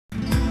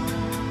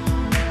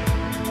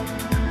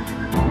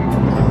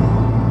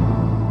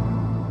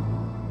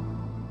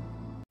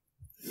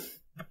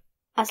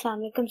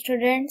Assalamu alaikum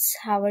students,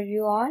 how are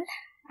you all?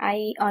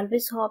 I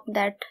always hope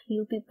that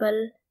you people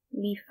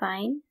be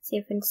fine,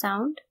 safe and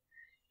sound.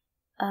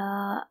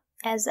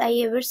 As I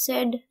ever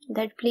said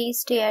that please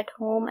stay at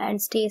home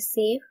and stay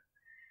safe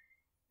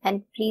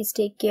and please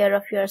take care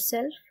of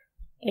yourself.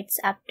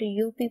 It's up to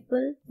you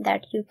people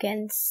that you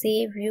can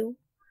save you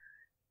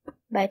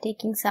by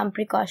taking some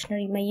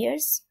precautionary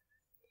measures.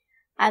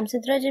 I'm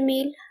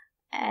SidraJamill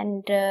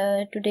and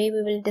today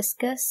we will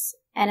discuss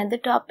another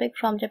topic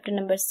from chapter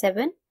number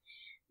 7.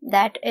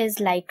 That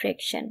is light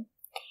reaction.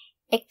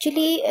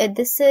 Actually,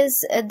 this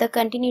is the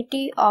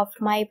continuity of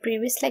my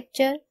previous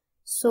lecture.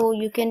 So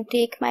you can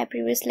take my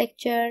previous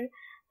lecture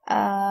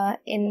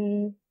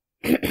in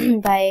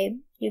by,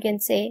 you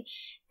can say,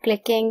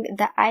 clicking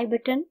the I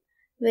button,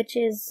 which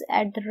is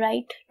at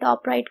the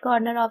top right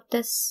corner of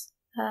this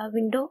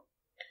window.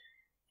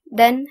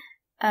 Then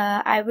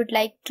I would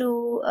like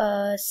to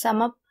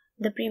sum up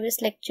the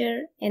previous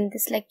lecture in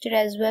this lecture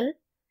as well.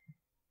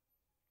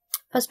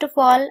 First of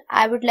all,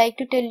 I would like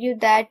to tell you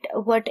that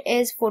what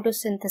is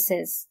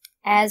photosynthesis.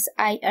 As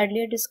I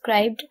earlier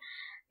described,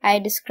 I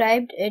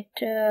described it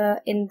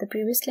in the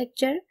previous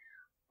lecture.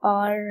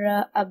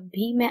 और अब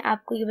भी मैं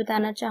आपको ये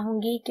बताना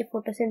चाहूँगी कि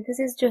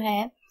photosynthesis जो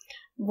है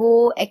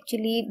वो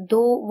actually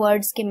दो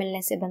words के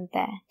मिलने से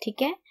बनता है,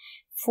 ठीक है?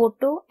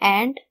 Photo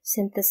and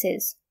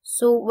synthesis.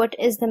 So what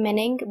is the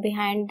meaning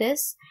behind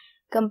this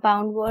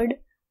compound word?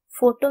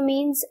 Photo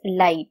means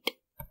light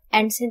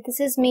and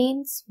synthesis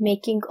means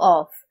making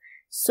of.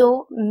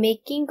 So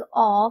making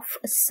of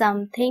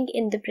something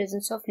in the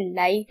presence of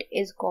light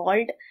is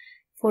called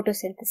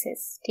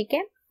photosynthesis. ठीक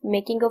है?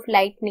 Making of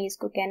light नहीं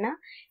इसको कहना,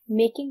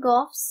 making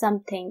of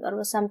something, और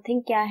वो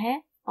something क्या है?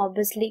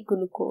 Obviously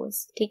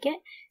glucose. ठीक है?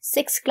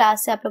 6th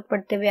क्लास से आप लोग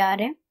पढ़ते हुए आ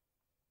रहे हैं.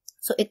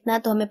 So इतना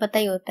तो हमें पता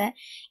ही होता है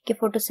कि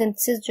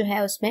photosynthesis जो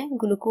है उसमें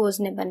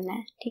ग्लूकोज ने बनना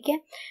है. ठीक है?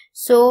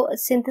 So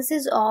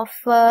synthesis of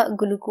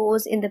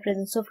glucose in the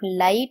presence of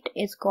light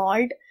is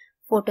called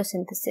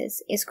photosynthesis.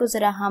 इसको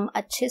जरा हम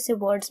अच्छे से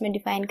वर्ड्स में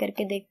डिफाइन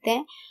करके देखते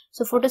हैं.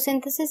 So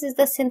photosynthesis is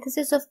the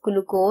synthesis of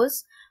glucose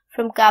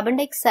from carbon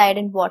dioxide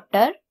and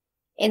water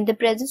in the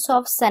presence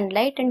of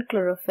sunlight and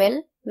chlorophyll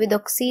with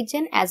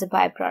oxygen as a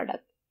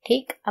byproduct.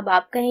 ठीक, अब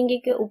आप कहेंगे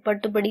कि ऊपर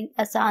तो बड़ी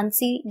आसान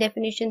सी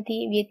डेफिनेशन थी,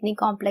 ये इतनी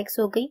कॉम्प्लेक्स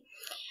हो गई.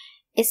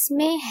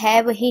 इसमें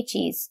है वही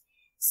चीज,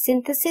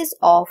 सिंथेसिस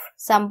ऑफ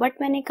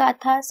समवट मैंने कहा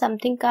था,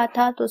 समथिंग कहा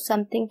था, तो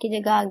समथिंग की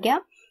जगह आ गया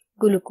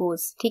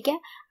ग्लूकोज. ठीक है?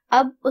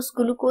 अब उस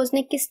ग्लूकोज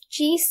ने किस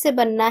चीज से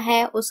बनना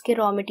है उसके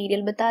रॉ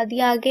मटेरियल बता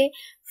दिया आगे,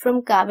 from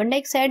carbon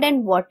dioxide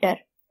and water.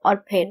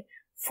 और फिर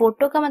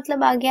फोटो का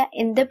मतलब आ गया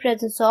in the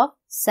presence of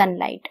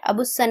sunlight. अब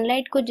उस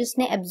सनलाइट को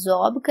जिसने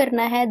एब्जॉर्ब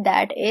करना है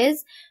दैट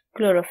इज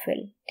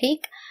क्लोरोफिल.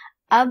 ठीक,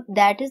 अब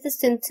that is the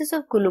synthesis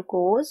of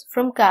glucose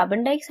from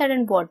carbon dioxide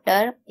and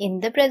water in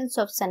the presence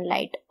of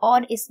sunlight.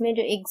 और इसमें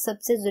जो एक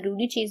सबसे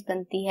जरूरी चीज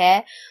बनती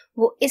है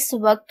वो इस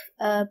वक्त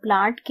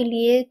प्लांट के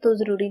लिए तो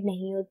जरूरी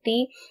नहीं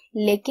होती,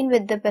 लेकिन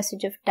with the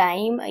passage of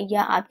time,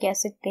 या आप कह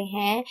सकते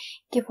हैं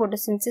कि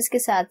फोटोसिंथेसिस के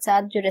साथ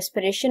साथ जो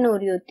रेस्पिरेशन हो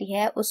रही होती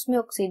है उसमें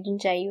ऑक्सीजन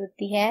चाहिए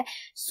होती है.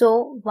 सो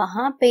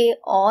वहां पे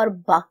और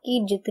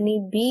बाकी जितनी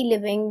भी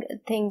लिविंग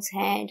थिंग्स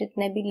हैं,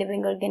 जितने भी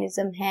लिविंग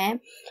ऑर्गेनिज्म हैं,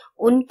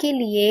 उनके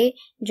लिए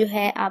जो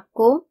है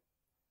आपको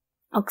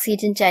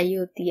ऑक्सीजन चाहिए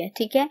होती है.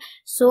 ठीक है?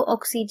 सो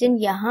ऑक्सीजन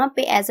यहाँ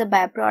पे एज अ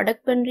बाय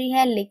प्रोडक्ट बन रही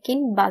है,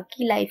 लेकिन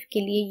बाकी लाइफ के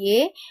लिए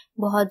ये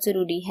बहुत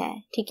जरूरी है.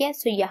 ठीक है?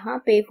 सो यहाँ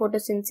पे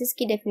फोटोसिंथेसिस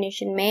की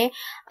डेफिनेशन में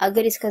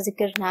अगर इसका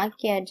जिक्र ना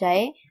किया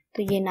जाए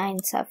तो ये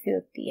नाइंसाफी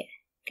होती है.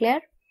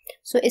 क्लियर?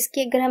 सो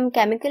इसकी अगर हम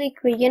केमिकल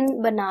इक्वेशन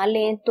बना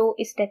लें तो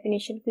इस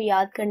डेफिनेशन को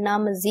याद करना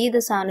मजीद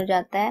आसान हो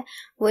जाता है.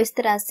 वो इस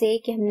तरह से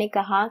कि हमने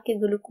कहा कि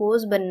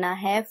ग्लूकोज बनना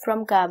है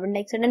from carbon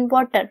dioxide and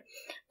water,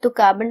 तो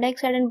कार्बन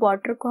डाइऑक्साइड एंड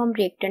वाटर को हम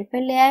रिएक्टेंट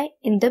में ले आए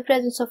in the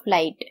presence of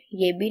light.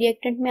 ये भी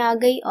रिएक्टेंट में आ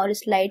गई और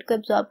इस लाइट को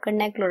एब्जॉर्ब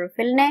करना है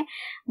क्लोरोफिल ने,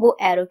 वो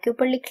एरो के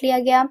ऊपर लिख लिया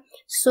गया.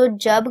 सो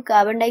जब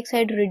कार्बन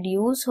डाइऑक्साइड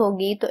रिड्यूस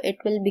होगी तो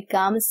it will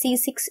become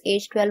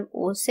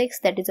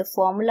C6H12O6, that is a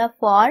formula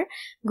for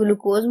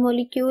glucose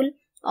molecule.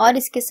 और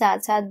इसके साथ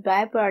साथ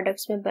बाय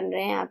प्रोडक्ट्स में बन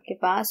रहे हैं आपके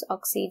पास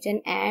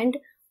ऑक्सीजन एंड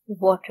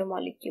वाटर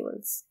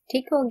मॉलिक्यूल्स.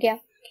 ठीक हो गया?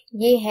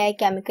 ये है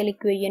केमिकल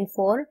इक्वेशन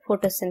फॉर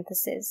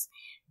फोटोसिंथेसिस.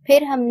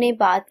 फिर हमने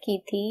बात की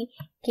थी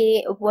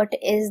कि what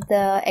is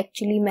the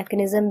actually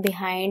mechanism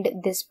behind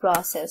this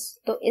process.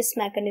 तो इस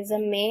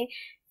मैकेनिज्म में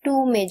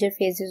 2 मेजर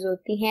फेजेस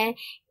होती हैं.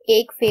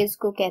 एक फेज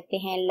को कहते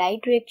हैं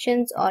लाइट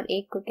रिएक्शंस और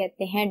एक को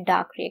कहते हैं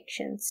डार्क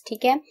रिएक्शंस.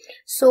 ठीक है?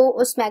 सो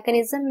उस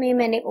मैकेनिज्म में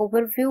मैंने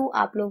ओवरव्यू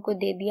आप लोगों को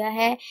दे दिया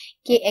है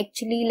कि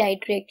एक्चुअली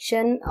लाइट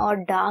रिएक्शन और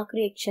डार्क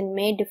रिएक्शन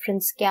में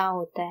डिफरेंस क्या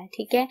होता है.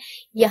 ठीक है?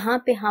 यहाँ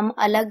पे हम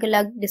अलग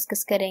अलग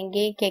डिस्कस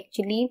करेंगे कि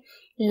एक्चुअली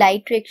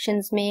लाइट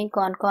रिएक्शंस में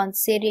कौन कौन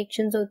से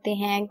रिएक्शंस होते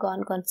हैं,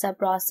 कौन कौन सा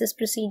प्रोसेस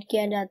प्रोसीड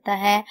किया जाता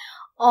है,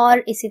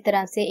 और इसी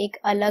तरह से एक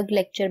अलग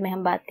लेक्चर में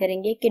हम बात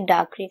करेंगे कि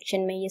डार्क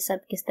रिएक्शन में ये सब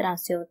किस तरह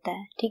से होता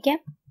है. ठीक है?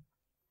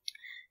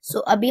 सो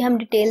अभी हम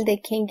डिटेल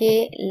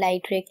देखेंगे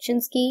लाइट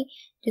रिएक्शंस की,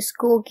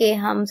 जिसको कि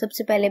हम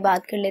सबसे पहले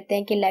बात कर लेते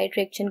हैं कि लाइट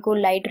रिएक्शन को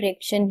लाइट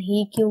रिएक्शन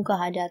ही क्यों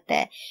कहा जाता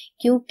है,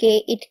 क्योंकि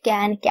it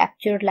can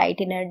capture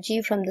light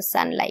energy from the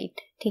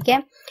sunlight. ठीक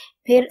है,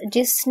 फिर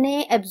जिसने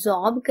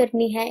एब्जॉर्ब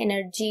करनी है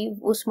एनर्जी,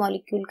 उस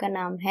मॉलिक्यूल का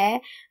नाम है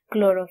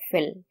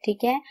क्लोरोफिल।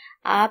 ठीक है,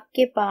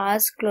 आपके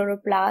पास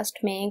क्लोरोप्लास्ट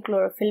में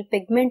क्लोरोफिल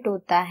पिगमेंट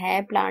होता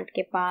है प्लांट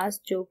के पास,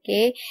 जो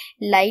कि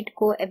लाइट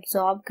को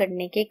एब्जॉर्ब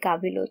करने के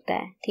काबिल होता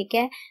है। ठीक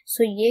है,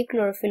 सो ये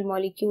क्लोरोफिल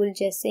मॉलिक्यूल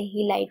जैसे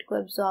ही लाइट को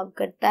एब्जॉर्ब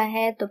करता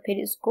है तो फिर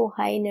इसको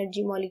हाई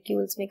एनर्जी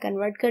मॉलिक्यूल्स में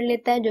कन्वर्ट कर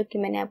लेता है, जो कि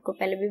मैंने आपको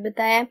पहले भी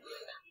बताया।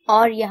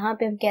 और यहाँ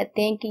पे हम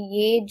कहते हैं कि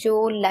ये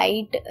जो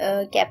लाइट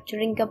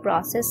कैप्चरिंग का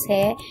प्रोसेस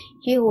है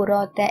ये हो रहा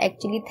होता है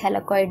एक्चुअली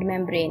थैलाकॉइड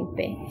मेम्ब्रेन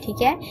पे।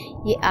 ठीक है,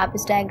 ये आप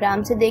इस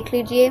डायग्राम से देख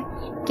लीजिए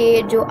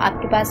कि जो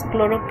आपके पास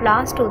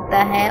क्लोरोप्लास्ट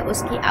होता है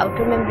उसकी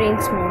आउटर मेम्ब्रेन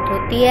स्मूथ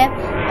होती है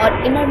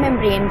और इनर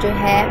मेम्ब्रेन जो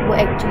है वो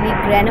एक्चुअली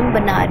ग्रेनम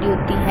बना रही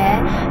होती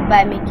है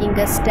by making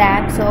a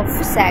stacks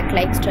of sac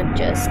like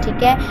structures.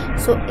 ठीक है,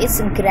 सो इस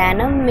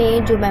ग्रेनम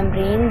में जो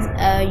मेम्ब्रेन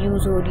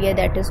यूज हो रही है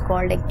that is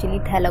called actually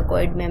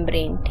thylakoid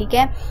membrane. ठीक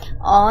है,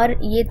 और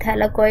ये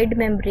थैलाकॉइड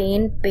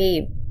मेम्ब्रेन पे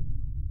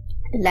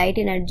लाइट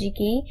एनर्जी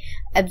की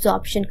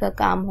एब्जॉर्प्शन का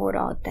काम हो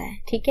रहा होता है।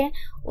 ठीक है,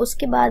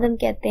 उसके बाद हम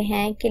कहते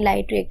हैं कि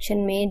लाइट रिएक्शन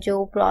में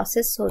जो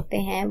प्रोसेस होते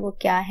हैं वो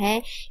क्या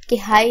है कि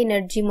हाई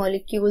एनर्जी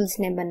मॉलिक्यूल्स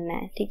ने बनना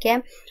है। ठीक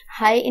है,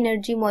 हाई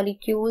एनर्जी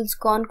मॉलिक्यूल्स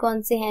कौन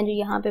कौन से हैं जो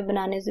यहाँ पे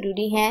बनाने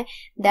जरूरी हैं,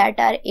 that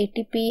are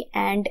ATP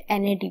and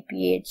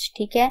NADPH।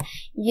 ठीक है,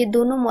 ये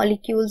दोनों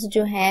मॉलिक्यूल्स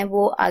जो हैं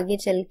वो आगे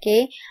चल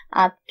के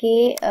आपके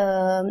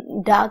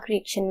डार्क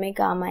रिएक्शन में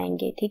काम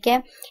आएंगे। ठीक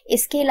है,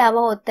 इसके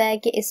अलावा होता है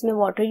कि इसमें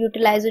वाटर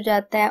यूटिलाइज हो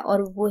जाता है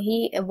और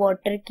वही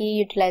वाटर की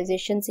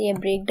यूटिलाइजेशन से या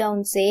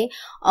ब्रेकडाउन से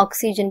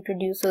ऑक्सीजन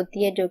प्रोड्यूस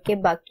होती है, जो कि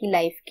बाकी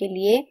लाइफ के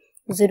लिए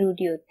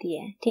जरूरी होती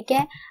है। ठीक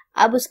है,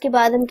 अब उसके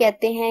बाद हम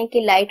कहते हैं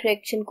कि लाइट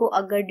रिएक्शन को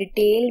अगर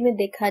डिटेल में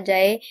देखा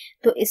जाए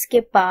तो इसके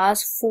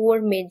पास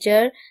 4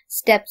 मेजर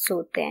स्टेप्स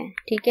होते हैं।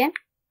 ठीक है,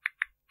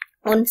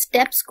 उन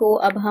स्टेप्स को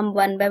अब हम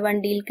 1 बाय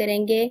 1 डील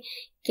करेंगे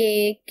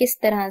कि किस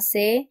तरह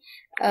से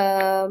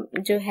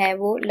जो है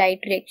वो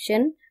लाइट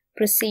रिएक्शन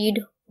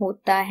प्रोसीड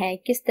होता है,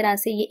 किस तरह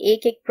से ये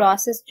एक एक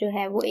प्रोसेस जो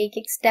है वो एक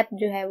एक स्टेप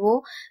जो है वो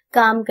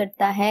काम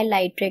करता है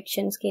लाइट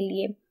रिएक्शंस के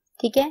लिए।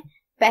 ठीक है,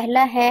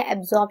 पहला है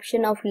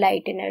एब्जॉर्प्शन ऑफ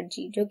लाइट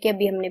एनर्जी, जो कि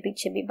अभी हमने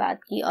पीछे भी बात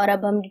की, और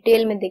अब हम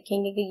डिटेल में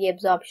देखेंगे कि ये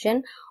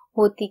एब्जॉर्प्शन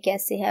होती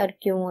कैसे है और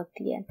क्यों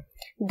होती है।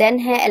 देन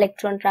है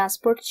इलेक्ट्रॉन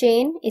ट्रांसपोर्ट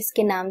चेन,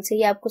 इसके नाम से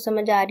ही आपको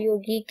समझ आ रही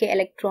होगी कि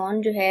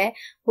इलेक्ट्रॉन जो है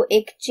वो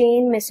एक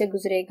चेन में से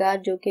गुजरेगा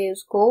जो कि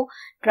उसको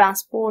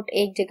ट्रांसपोर्ट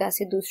एक जगह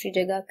से दूसरी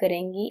जगह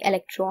करेंगी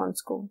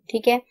इलेक्ट्रॉन्स को।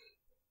 ठीक है,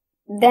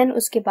 देन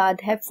उसके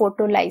बाद है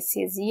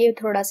फोटोलाइसिस, ये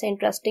थोड़ा सा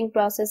इंटरेस्टिंग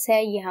प्रोसेस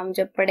है, ये हम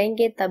जब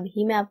पढ़ेंगे तब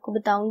ही मैं आपको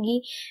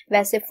बताऊंगी।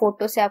 वैसे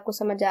फोटो से आपको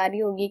समझ आ रही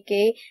होगी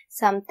कि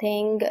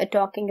समथिंग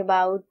टॉकिंग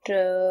अबाउट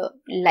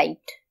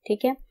लाइट।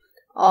 ठीक है,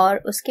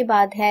 और उसके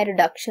बाद है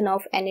रिडक्शन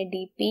ऑफ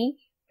NADP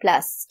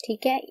प्लस।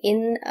 ठीक है,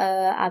 इन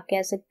आप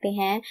कह सकते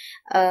हैं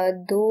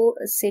 2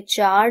 से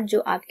 4 जो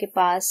आपके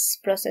पास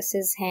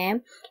प्रोसेसेस हैं,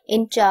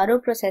 इन चारों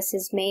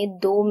प्रोसेसेस में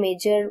 2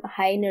 मेजर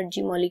हाई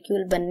एनर्जी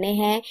मॉलिक्यूल बनने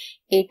हैं,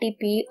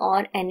 ATP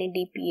और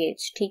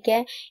NADPH। ठीक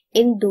है,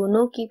 इन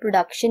दोनों की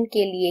प्रोडक्शन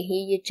के लिए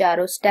ही ये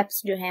चारों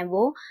स्टेप्स जो हैं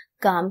वो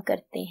काम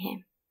करते हैं।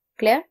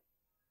 क्लियर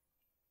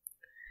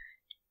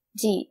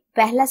जी,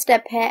 पहला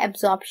स्टेप है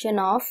एब्जॉर्प्शन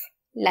ऑफ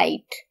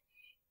लाइट।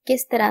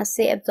 किस तरह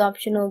से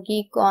एब्जॉर्प्शन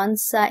होगी, कौन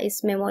सा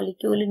इसमें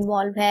मॉलिक्यूल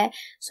इन्वॉल्व है,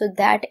 so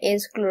that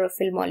is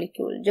chlorophyll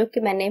molecule, जो कि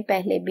मैंने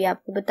पहले भी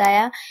आपको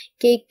बताया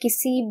कि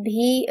किसी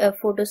भी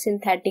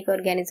फोटोसिंथेटिक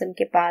ऑर्गेनिज्म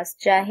के पास,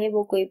 चाहे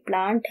वो कोई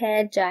प्लांट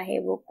है, चाहे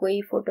वो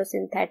कोई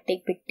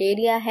फोटोसिंथेटिक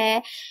बैक्टीरिया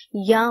है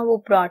या वो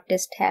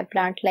प्रोटिस्ट है,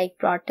 प्लांट लाइक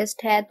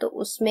प्रोटिस्ट है, तो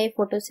उसमें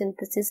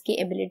फोटोसिंथेसिस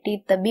की एबिलिटी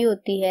तभी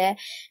होती है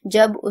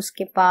जब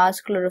उसके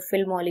पास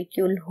क्लोरोफिल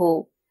मॉलिक्यूल हो।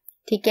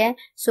 ठीक है,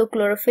 सो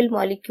क्लोरोफिल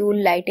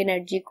मॉलिक्यूल लाइट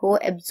एनर्जी को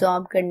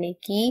एब्जॉर्ब करने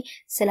की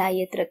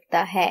सलाहियत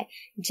रखता है।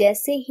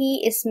 जैसे ही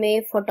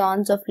इसमें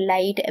फोटॉन्स ऑफ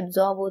लाइट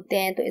एब्जॉर्ब होते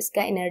हैं तो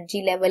इसका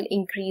एनर्जी लेवल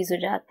इंक्रीज हो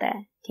जाता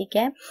है। ठीक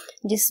है,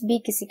 जिस भी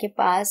किसी के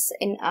पास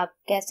आप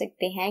कह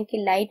सकते हैं कि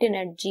light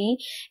energy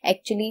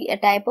actually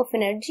type of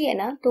energy है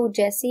ना, तो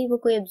जैसे ही वो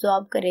कोई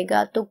एब्जॉर्ब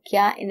करेगा तो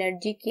क्या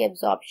एनर्जी की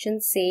एब्जॉर्प्शन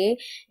से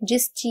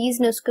जिस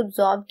चीज ने उसको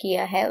एब्जॉर्ब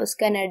किया है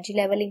उसका एनर्जी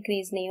लेवल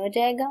इंक्रीज नहीं हो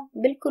जाएगा?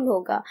 बिल्कुल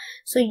होगा।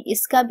 सो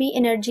इसका भी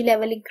एनर्जी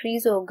लेवल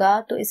इंक्रीज होगा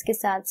तो इसके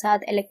साथ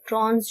साथ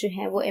इलेक्ट्रॉन्स जो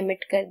हैं वो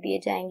एमिट कर दिए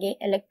जाएंगे,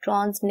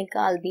 इलेक्ट्रॉन्स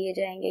निकाल दिए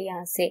जाएंगे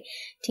यहाँ से।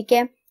 ठीक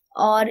है,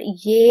 और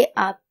ये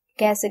आप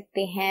कह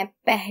सकते हैं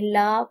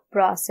पहला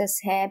प्रोसेस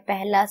है,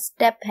 पहला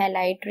स्टेप है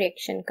लाइट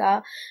रिएक्शन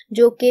का,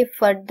 जो कि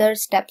फर्दर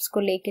स्टेप्स को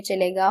लेके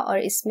चलेगा। और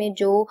इसमें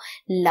जो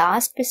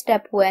लास्ट पे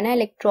स्टेप हुआ है ना,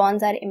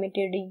 इलेक्ट्रॉन्स आर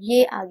इमिटेड,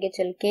 ये आगे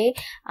चल के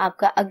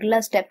आपका अगला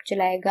स्टेप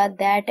चलाएगा,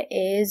 that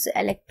is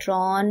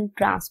electron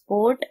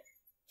transport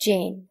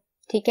chain.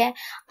 ठीक है।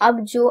 अब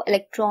जो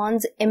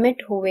इलेक्ट्रॉन्स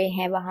इमिट हुए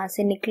हैं, वहां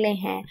से निकले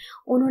हैं,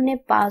 उन्होंने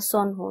पास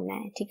ऑन होना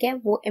है, ठीक है।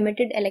 वो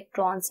इमिटेड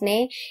इलेक्ट्रॉन्स ने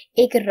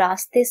एक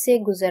रास्ते से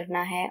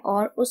गुजरना है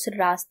और उस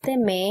रास्ते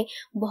में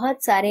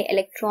बहुत सारे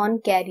इलेक्ट्रॉन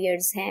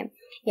कैरियर्स हैं।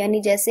 यानी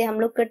जैसे हम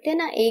लोग करते हैं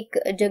ना, एक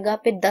जगह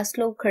पे 10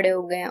 लोग खड़े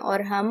हो गए हैं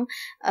और हम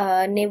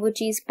ने वो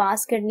चीज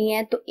पास करनी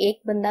है, तो एक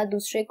बंदा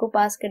दूसरे को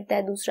पास करता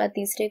है, दूसरा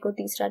तीसरे को,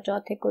 तीसरा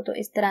चौथे को, तो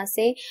इस तरह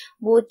से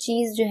वो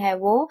चीज जो है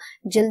वो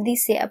जल्दी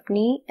से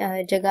अपनी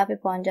जगह पे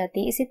पहुंच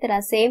जाती है। इसी तरह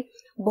से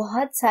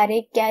बहुत सारे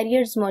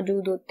कैरियर्स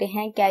मौजूद होते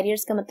हैं।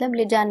 कैरियर्स का मतलब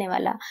ले जाने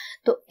वाला।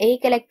 तो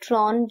एक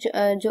इलेक्ट्रॉन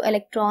जो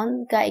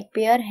इलेक्ट्रॉन का एक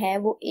पेयर है,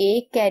 वो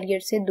एक कैरियर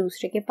से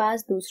दूसरे के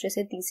पास, दूसरे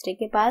से तीसरे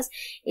के पास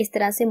इस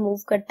तरह से मूव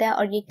करता है।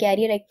 और ये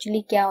कैरियर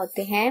एक्चुअली क्या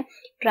होते हैं?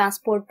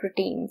 ट्रांसपोर्ट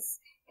प्रोटीन्स,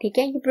 ठीक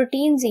है। ये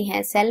प्रोटीन्स ही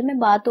हैं। सेल में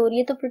बात हो रही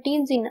है तो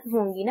प्रोटीन्स ही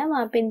होंगी ना,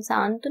 वहां पे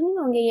इंसान तो नहीं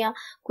होंगे या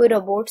कोई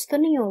रोबोट्स तो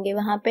नहीं होंगे,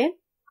 वहां पे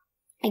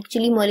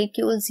एक्चुअली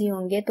मॉलिक्यूल्स ही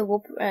होंगे। तो वो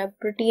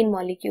प्रोटीन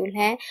मॉलिक्यूल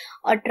हैं।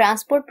 और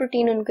ट्रांसपोर्ट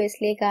प्रोटीन उनको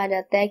इसलिए कहा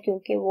जाता है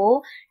क्योंकि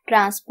वो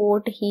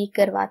ट्रांसपोर्ट ही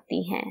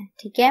करवाती हैं,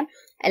 ठीक है।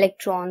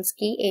 इलेक्ट्रॉन्स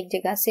की एक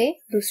जगह से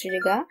दूसरी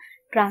जगह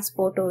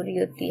ट्रांसपोर्ट हो रही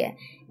होती है।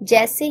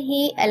 जैसे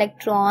ही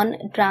इलेक्ट्रॉन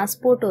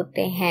ट्रांसपोर्ट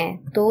होते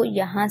हैं तो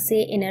यहाँ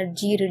से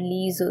एनर्जी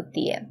रिलीज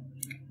होती है,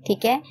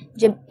 ठीक है।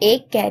 जब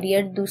एक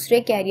कैरियर दूसरे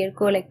कैरियर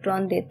को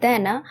इलेक्ट्रॉन देता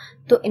है ना,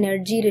 तो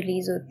एनर्जी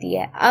रिलीज होती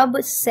है। अब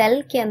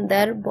सेल के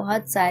अंदर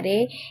बहुत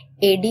सारे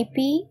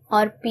एडीपी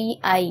और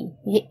पीआई,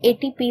 ये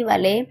एटीपी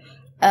वाले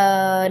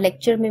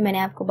लेक्चर में मैंने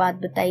आपको बात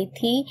बताई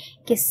थी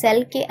कि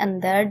सेल के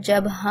अंदर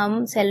जब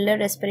हम सेलुलर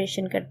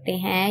रेस्पिरेशन करते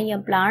हैं या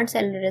प्लांट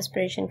सेलुलर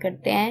रेस्पिरेशन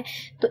करते हैं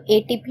तो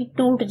एटीपी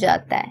टूट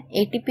जाता है।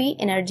 एटीपी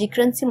एनर्जी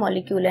करेंसी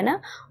मॉलिक्यूल है ना,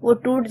 वो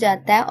टूट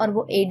जाता है और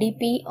वो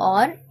एडीपी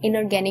और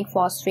इनऑर्गेनिक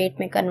फॉस्फेट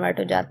में कन्वर्ट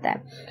हो जाता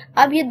है।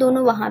 अब ये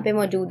दोनों वहां पे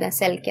मौजूद हैं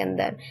सेल के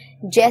अंदर।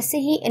 जैसे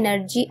ही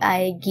एनर्जी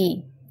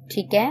आएगी,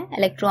 ठीक है,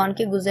 इलेक्ट्रॉन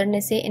के गुजरने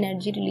से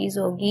एनर्जी रिलीज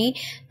होगी,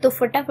 तो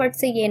फटाफट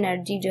से ये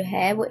एनर्जी जो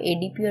है वो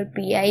एडीपी और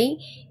पीआई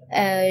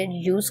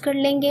यूज कर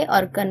लेंगे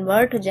और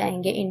कन्वर्ट हो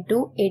जाएंगे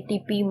into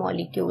ATP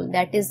molecule,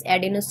 that is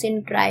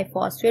adenosine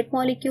triphosphate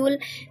molecule,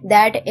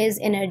 that is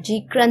energy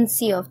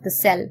currency of the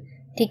cell,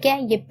 ठीक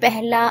है। ये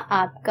पहला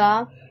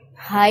आपका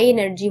हाई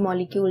एनर्जी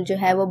मॉलिक्यूल जो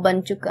है वो बन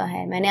चुका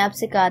है। मैंने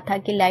आपसे कहा था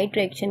कि लाइट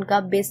रिएक्शन का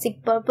बेसिक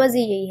पर्पस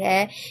ही यही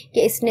है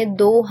कि इसने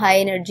 2 हाई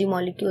एनर्जी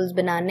मॉलिक्यूल्स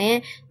बनाने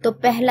हैं। तो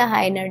पहला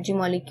हाई एनर्जी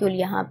मॉलिक्यूल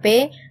यहाँ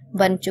पे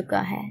बन चुका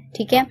है,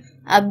 ठीक है।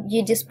 अब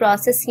ये जिस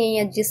प्रोसेस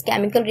या जिस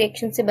केमिकल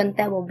रिएक्शन से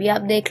बनता है वो भी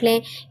आप देख लें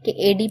कि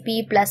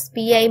एडीपी प्लस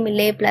पीआई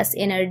मिले प्लस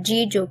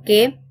एनर्जी जो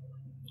कि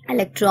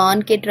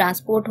इलेक्ट्रॉन के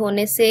ट्रांसपोर्ट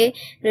होने से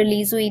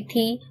रिलीज हुई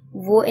थी,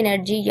 वो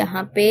एनर्जी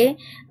यहाँ पे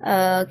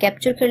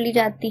कैप्चर कर ली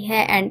जाती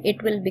है and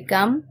it will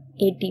become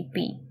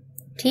ATP,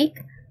 ठीक।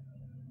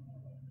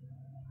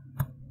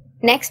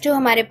 नेक्स्ट जो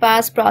हमारे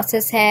पास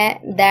प्रोसेस है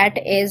दैट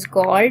इज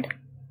कॉल्ड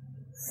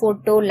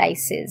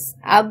फोटोलाइसिस।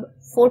 अब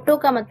फोटो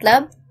का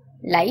मतलब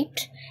लाइट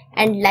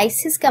एंड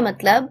लाइसिस का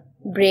मतलब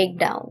break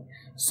down.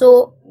 So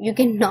you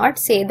can not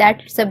say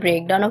that it's a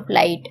break down of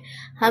light.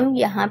 हम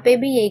यहाँ पे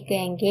भी यही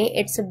कहेंगे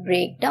it's a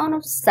break down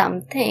of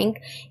something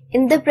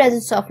in the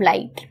presence of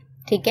light,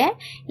 ठीक है।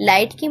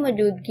 लाइट की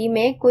मौजूदगी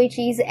में कोई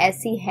चीज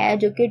ऐसी है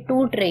जो कि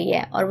टूट रही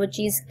है और वो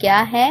चीज क्या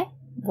है?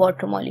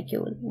 Water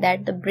molecule.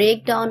 That the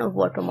break down of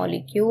water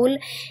molecule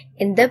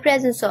in the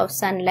presence of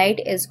sunlight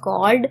is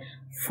called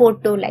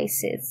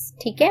photolysis,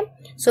 ठीक है।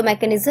 सो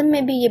मैकेनिज्म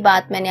में भी ये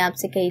बात मैंने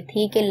आपसे कही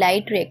थी कि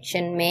लाइट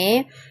रिएक्शन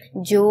में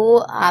जो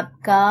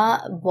आपका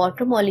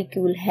वाटर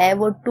मॉलिक्यूल है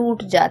वो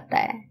टूट जाता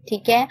है,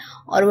 ठीक है।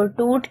 और वो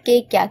टूट के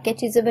क्या क्या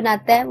चीजें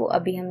बनाता है वो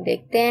अभी हम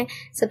देखते हैं।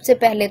 सबसे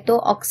पहले तो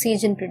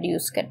ऑक्सीजन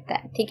प्रोड्यूस करता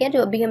है, ठीक है।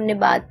 जो अभी हमने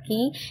बात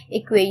की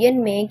इक्वेशन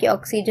में कि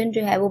ऑक्सीजन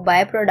जो है वो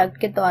बाय प्रोडक्ट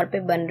के तौर पे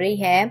बन रही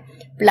है।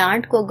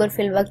 प्लांट को अगर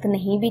फिल वक्त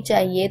नहीं भी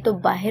चाहिए तो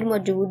बाहर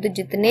मौजूद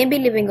जितने भी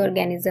लिविंग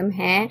ऑर्गेनिज्म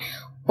हैं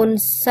उन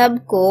सब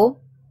को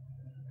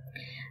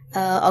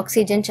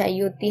ऑक्सीजन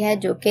चाहिए होती है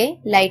जो कि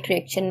लाइट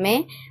रिएक्शन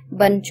में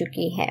बन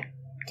चुकी है,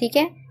 ठीक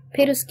है।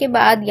 फिर उसके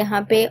बाद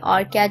यहाँ पे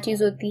और क्या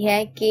चीज होती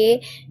है कि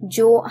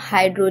जो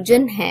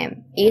हाइड्रोजन है,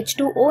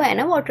 H2O है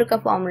ना वाटर का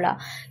फॉर्मूला,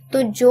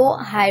 तो जो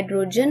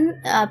हाइड्रोजन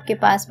आपके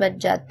पास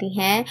बच जाती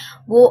हैं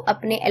वो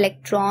अपने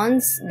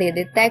इलेक्ट्रॉन्स दे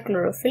देता है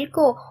क्लोरोफिल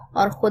को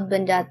और खुद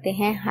बन जाते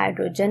हैं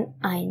हाइड्रोजन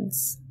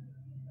आयंस,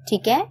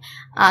 ठीक है।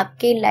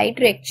 आपके लाइट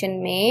रिएक्शन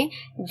में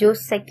जो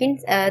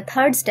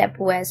थर्ड स्टेप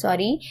हुआ है,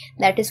 सॉरी,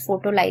 दैट इज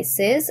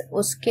फोटोलाइसिस,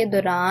 उसके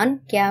दौरान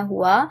क्या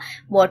हुआ?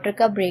 वाटर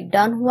का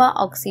ब्रेकडाउन हुआ,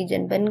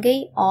 ऑक्सीजन बन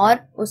गई और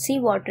उसी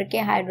वाटर के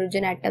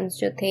हाइड्रोजन एटम्स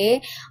जो थे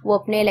वो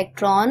अपने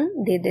इलेक्ट्रॉन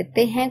दे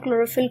देते हैं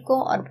क्लोरोफिल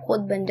को और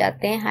खुद बन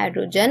जाते हैं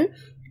हाइड्रोजन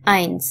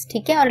आयंस,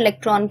 ठीक है। और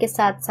इलेक्ट्रॉन के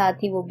साथ साथ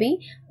ही वो भी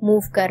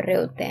मूव कर रहे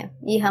होते हैं।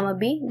 ये हम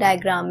अभी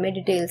डायग्राम में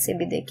डिटेल से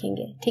भी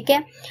देखेंगे, ठीक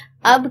है।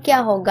 अब क्या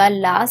होगा?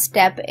 Last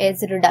step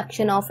is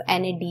reduction of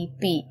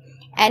NADP।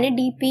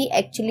 NADP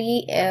actually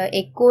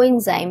एक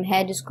कोएंजाइम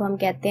है जिसको हम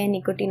कहते हैं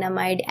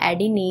nicotinamide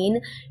adenine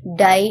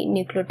die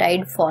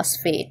nucleotide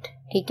phosphate,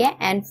 ठीक है।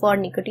 एंड फॉर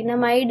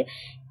निकोटिनामाइड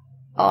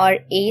और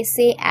A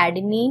से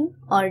एडेनिन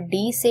और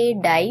D से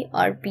डाई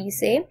और P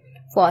से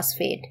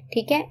फॉस्फेट।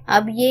 ठीक है,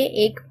 अब ये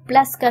एक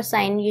प्लस का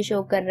साइन ये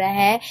शो कर रहा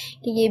है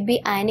कि ये भी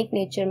आयनिक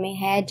नेचर में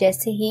है।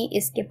 जैसे ही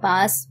इसके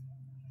पास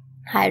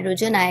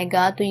हाइड्रोजन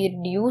आएगा तो ये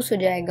रिड्यूस हो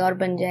जाएगा और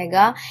बन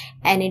जाएगा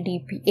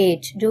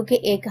NADPH, जो कि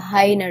एक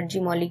हाई एनर्जी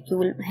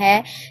मॉलिक्यूल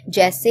है।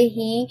 जैसे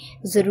ही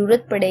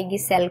ज़रूरत पड़ेगी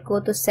सेल को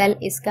तो सेल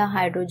इसका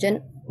हाइड्रोजन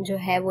जो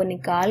है वो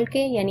निकाल के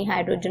यानी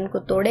हाइड्रोजन को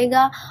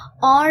तोड़ेगा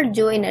और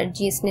जो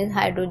एनर्जी इसने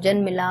हाइड्रोजन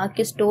मिला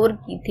के स्टोर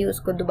की थी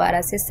उसको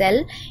दोबारा से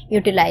सेल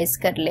यूटिलाइज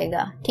कर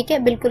लेगा। ठीक है,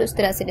 बिल्कुल उस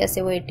तरह से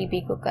जैसे वो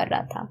ATP को कर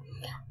रहा था।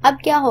 अब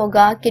क्या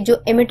होगा कि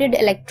जो इमिटेड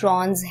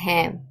इलेक्ट्रॉन्स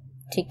हैं,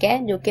 ठीक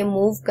है, जो कि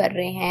मूव कर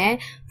रहे हैं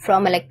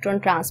फ्रॉम इलेक्ट्रॉन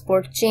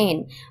ट्रांसपोर्ट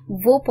चेन,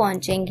 वो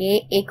पहुंचेंगे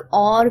एक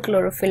और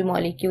क्लोरोफिल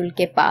मॉलिक्यूल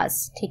के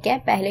पास। ठीक है,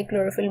 पहले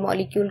क्लोरोफिल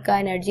मॉलिक्यूल का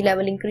एनर्जी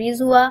लेवल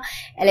इंक्रीज हुआ,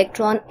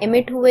 इलेक्ट्रॉन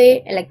इमिट हुए,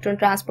 इलेक्ट्रॉन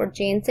ट्रांसपोर्ट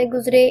चेन से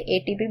गुजरे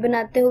ATP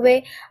बनाते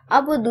हुए,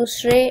 अब वो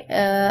दूसरे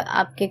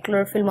आपके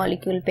क्लोरोफिल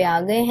मॉलिक्यूल पे आ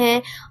गए हैं।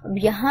 अब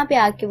यहाँ पे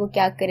आके वो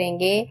क्या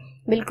करेंगे,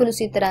 बिल्कुल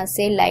उसी तरह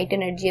से लाइट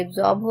एनर्जी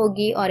एब्जॉर्ब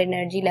होगी और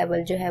एनर्जी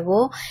लेवल जो है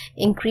वो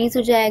इंक्रीज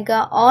हो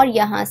जाएगा और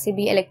यहाँ से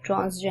भी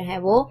इलेक्ट्रॉन्स जो है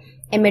वो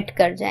इमिट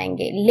कर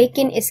जाएंगे।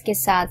 लेकिन इसके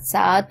साथ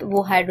साथ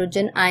वो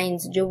हाइड्रोजन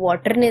आयंस जो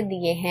वाटर ने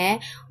दिए हैं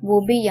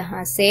वो भी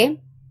यहाँ से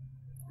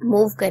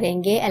मूव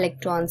करेंगे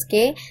इलेक्ट्रॉन्स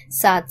के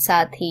साथ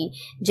साथ ही।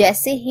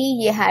 जैसे ही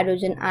ये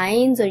हाइड्रोजन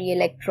आयंस और ये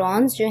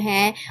इलेक्ट्रॉन्स जो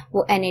हैं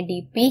वो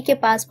NADP के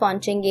पास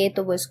पहुंचेंगे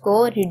तो वो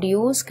इसको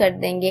रिड्यूस कर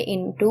देंगे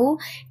into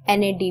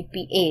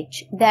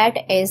NADPH, that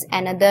is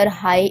another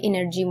high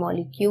energy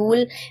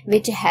molecule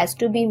which has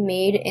to be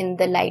made in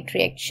the light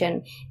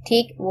reaction।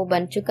 ठीक, वो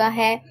बन चुका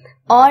है।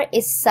 और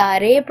इस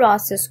सारे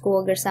प्रोसेस को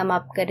अगर सम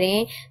अप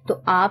करें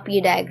तो आप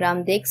ये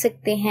डायग्राम देख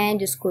सकते हैं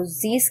जिसको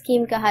Z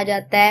स्कीम कहा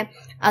जाता है।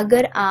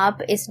 अगर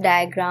आप इस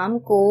डायग्राम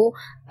को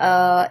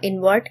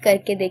इन्वर्ट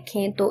करके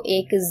देखें तो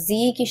एक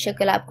Z की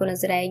शक्ल आपको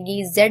नजर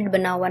आएगी, Z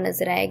बना हुआ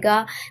नजर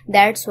आएगा,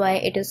 that's why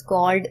it is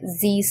called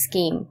Z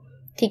scheme.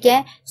 ठीक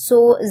है, सो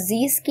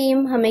Z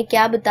स्कीम हमें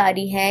क्या बता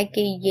रही है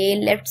कि ये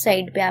लेफ्ट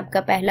साइड पे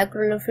आपका पहला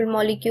क्लोरोफिल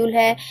मॉलिक्यूल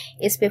है,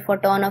 इस पे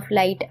फोटोन ऑफ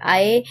लाइट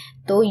आए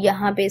तो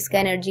यहाँ पे इसका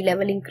एनर्जी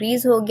लेवल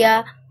इंक्रीज हो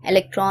गया,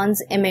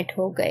 इलेक्ट्रॉन्स इमिट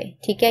हो गए।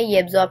 ठीक है, ये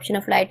एब्जॉर्प्शन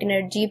ऑफ लाइट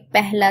एनर्जी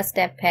पहला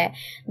स्टेप है।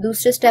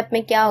 दूसरे स्टेप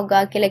में क्या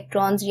होगा कि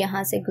इलेक्ट्रॉन्स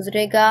यहाँ से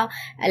गुजरेगा,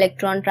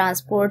 इलेक्ट्रॉन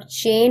ट्रांसपोर्ट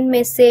चेन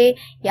में से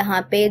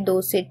यहाँ पे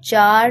 2 से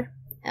 4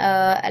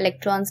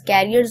 इलेक्ट्रॉन्स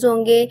कैरियर्स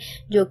होंगे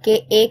जो कि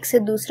एक से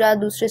दूसरा,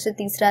 दूसरे से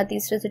तीसरा,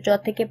 तीसरे से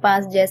चौथे के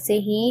पास जैसे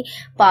ही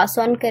पास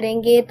ऑन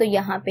करेंगे तो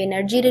यहाँ पे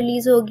एनर्जी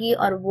रिलीज होगी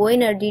और वो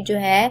एनर्जी जो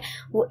है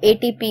वो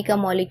ATP का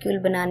मॉलिक्यूल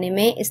बनाने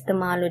में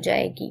इस्तेमाल हो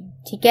जाएगी।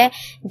 ठीक है,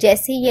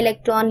 जैसे ही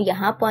इलेक्ट्रॉन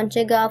यहाँ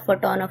पहुंचेगा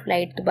फोटोन ऑफ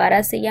लाइट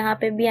दोबारा से यहाँ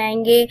पे भी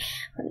आएंगे,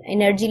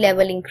 एनर्जी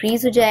लेवल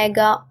इंक्रीज हो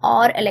जाएगा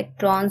और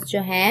इलेक्ट्रॉन्स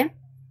जो हैं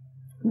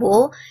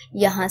वो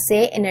यहाँ से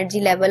एनर्जी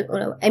लेवल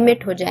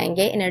इमिट हो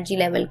जाएंगे एनर्जी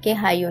लेवल के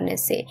हाई होने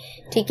से।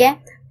 ठीक है,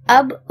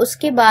 अब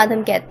उसके बाद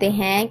हम कहते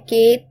हैं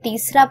कि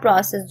तीसरा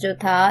प्रोसेस जो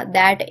था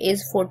दैट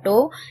इज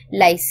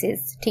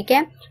फोटोलाइसिस। ठीक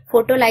है,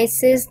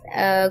 फोटोलाइसिस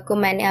को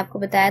मैंने आपको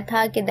बताया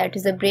था कि that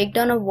is a break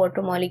down of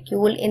water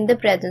molecule in the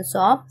presence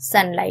of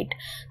sunlight.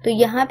 तो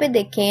यहाँ पे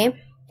देखें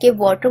कि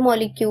वाटर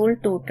मॉलिक्यूल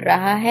टूट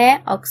रहा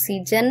है,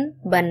 ऑक्सीजन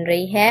बन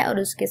रही है और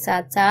उसके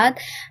साथ साथ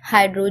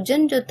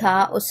हाइड्रोजन जो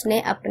था उसने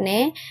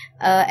अपने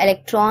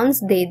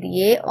इलेक्ट्रॉन्स दे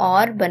दिए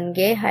और बन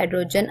गए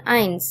हाइड्रोजन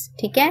आयंस।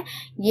 ठीक है,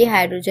 ये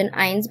हाइड्रोजन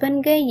आयंस बन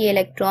गए, ये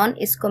इलेक्ट्रॉन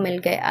इसको मिल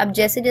गए। अब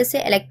जैसे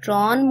जैसे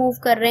इलेक्ट्रॉन मूव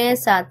कर रहे हैं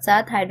साथ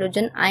साथ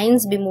हाइड्रोजन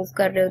आयंस भी मूव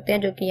कर रहे होते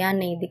हैं, जो कि यहाँ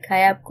नहीं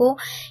दिखाया आपको।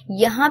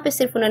 यहाँ पे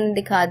सिर्फ उन्होंने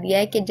दिखा दिया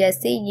है कि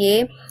जैसे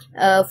ये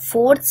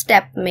 4th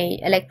स्टेप में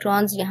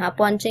इलेक्ट्रॉन्स यहाँ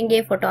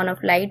पहुंचेंगे, फोटोन ऑफ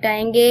लाइट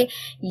आएंगे,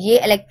 ये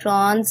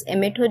इलेक्ट्रॉन्स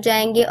इमिट हो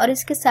जाएंगे और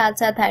इसके साथ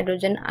साथ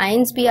हाइड्रोजन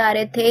आयंस भी आ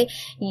रहे थे,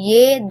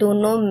 ये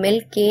दोनों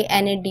मिलके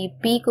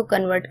NADP को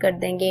कन्वर्ट कर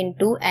देंगे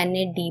इनटू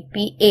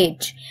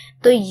NADPH।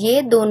 तो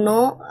ये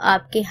दोनों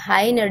आपके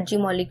हाई एनर्जी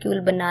मॉलिक्यूल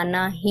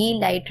बनाना ही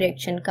लाइट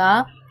रिएक्शन का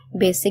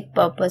बेसिक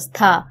पर्पस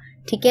था।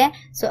 ठीक है,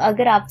 सो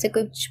अगर आपसे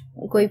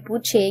कोई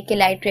पूछे कि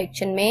लाइट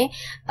रिएक्शन में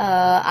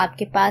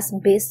आपके पास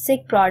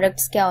बेसिक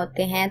प्रोडक्ट्स क्या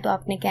होते हैं तो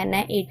आपने कहना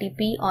है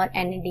ATP और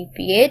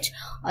NADPH,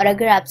 और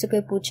अगर आपसे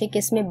कोई पूछे कि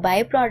इसमें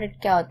बाय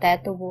प्रोडक्ट क्या होता है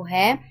तो वो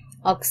है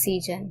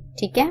ऑक्सीजन।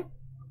 ठीक है,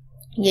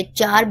 ये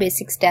 4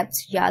 बेसिक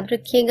स्टेप्स याद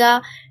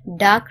रखिएगा।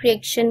 डार्क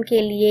रिएक्शन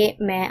के लिए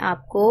मैं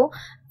आपको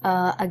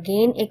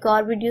अगेन एक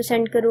और वीडियो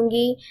सेंड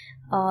करूंगी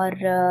और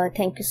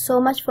thank you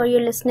so much for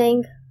your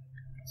listening.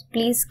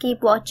 Please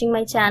keep watching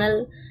my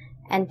channel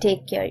and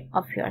take care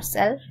of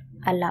yourself.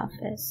 Allah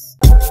Hafiz.